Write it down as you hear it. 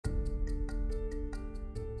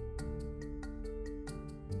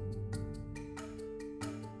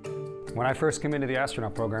When I first came into the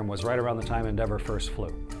astronaut program was right around the time Endeavour first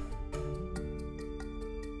flew.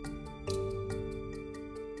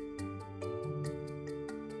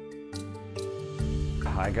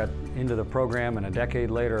 I got into the program, and a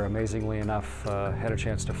decade later, amazingly enough, had a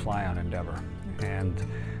chance to fly on Endeavour and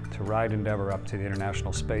to ride Endeavour up to the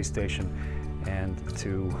International Space Station and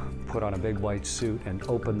to put on a big white suit and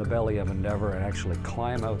open the belly of Endeavour and actually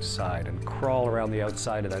climb outside and crawl around the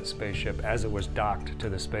outside of that spaceship as it was docked to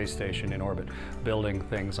the space station in orbit, building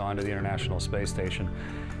things onto the International Space Station,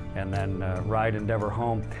 and then ride Endeavour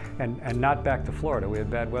home, and not back to Florida. We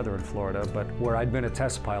had bad weather in Florida, but where I'd been a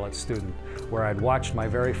test pilot student, where I'd watched my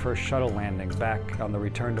very first shuttle landing back on the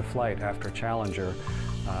return to flight after Challenger.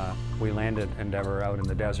 We landed Endeavour out in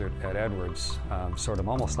the desert at Edwards, sort of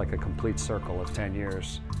almost like a complete circle of 10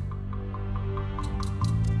 years.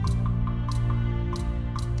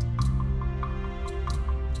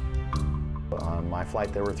 On my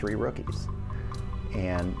flight there were 3 rookies,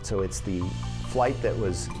 and so it's the flight that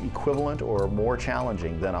was equivalent or more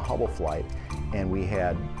challenging than a Hubble flight, and we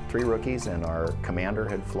had 3 rookies and our commander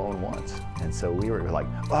had flown once, and so we were like,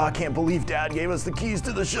 oh, I can't believe Dad gave us the keys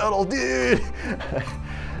to the shuttle, dude.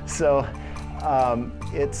 So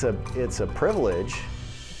it's a privilege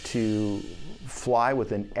to fly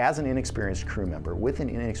as an inexperienced crew member with an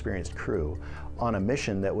inexperienced crew on a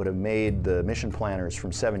mission that would have made the mission planners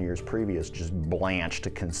from 7 years previous just blanch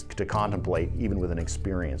to contemplate, even with an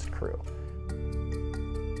experienced crew.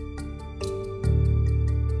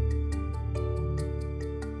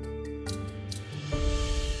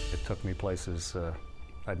 It took me places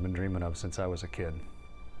I'd been dreaming of since I was a kid.